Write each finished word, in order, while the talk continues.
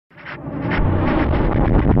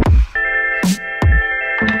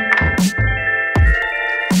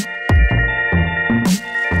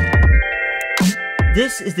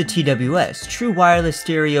This is the TWS, true wireless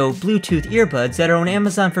stereo Bluetooth earbuds that are on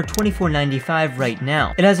Amazon for $24.95 right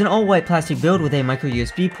now. It has an all-white plastic build with a micro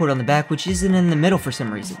USB port on the back, which isn't in the middle for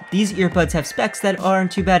some reason. These earbuds have specs that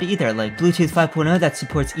aren't too bad either, like Bluetooth 5.0 that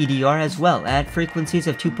supports EDR as well, at frequencies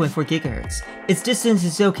of 2.4 GHz. Its distance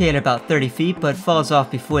is okay at about 30 feet, but falls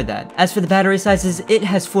off before that. As for the battery sizes, it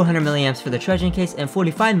has 400 mAh for the charging case and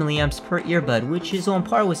 45 mAh per earbud, which is on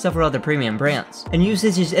par with several other premium brands. And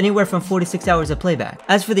usage is anywhere from 4 to 6 hours of playback.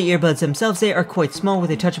 As for the earbuds themselves, they are quite small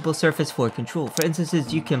with a touchable surface for control. For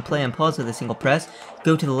instances, you can play and pause with a single press,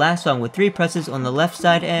 go to the last song with 3 presses on the left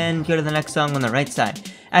side, and go to the next song on the right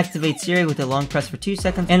side. Activate Siri with a long press for 2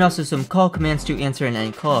 seconds, and also some call commands to answer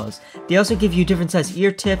any calls. They also give you different size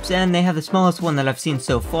ear tips, and they have the smallest one that I've seen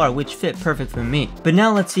so far, which fit perfect for me. But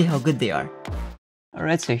now let's see how good they are.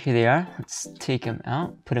 Alright, so here they are. Let's take them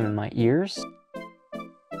out, put them in my ears.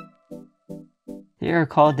 They are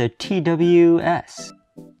called the TWS.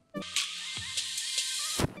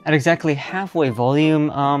 At exactly halfway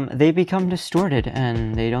volume, they become distorted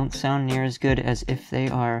and they don't sound near as good as if they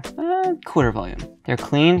are quarter volume. They're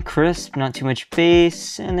clean, crisp, not too much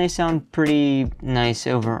bass, and they sound pretty nice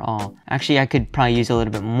overall. Actually, I could probably use a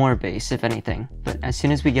little bit more bass, if anything. But as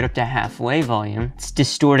soon as we get up to halfway volume, it's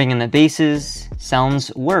distorting in the basses,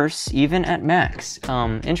 sounds worse even at max.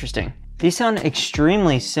 Interesting. These sound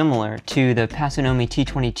extremely similar to the Sony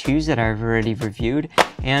T22s that I've already reviewed,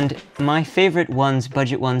 and my favorite ones,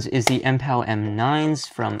 budget ones, is the MPOW M9s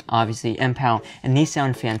from, obviously, MPOW, and these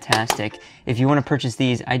sound fantastic. If you want to purchase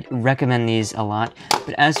these, I recommend these a lot.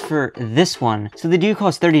 But as for this one, so they do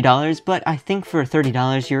cost $30, but I think for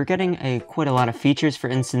 $30 you're getting quite a lot of features. For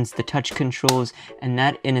instance, the touch controls, and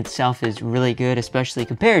that in itself is really good, especially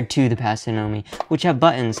compared to the Sony, which have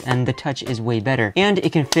buttons, and the touch is way better. And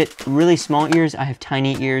it can fit really small ears. I have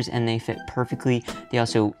tiny ears and they fit perfectly. They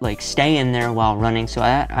also like stay in there while running, so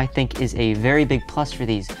that I think is a very big plus for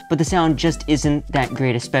these. But the sound just isn't that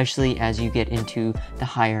great, especially as you get into the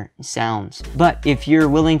higher sounds. But if you're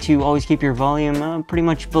willing to always keep your volume pretty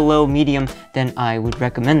much below medium, then I would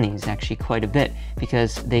recommend these actually quite a bit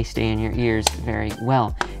because they stay in your ears very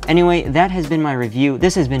well. Anyway, that has been my review.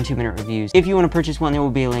 This has been 2-Minute Reviews. If you want to purchase one, there will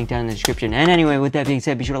be a link down in the description. And anyway, with that being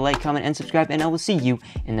said, be sure to like, comment, and subscribe, and I will see you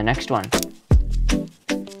in the next one.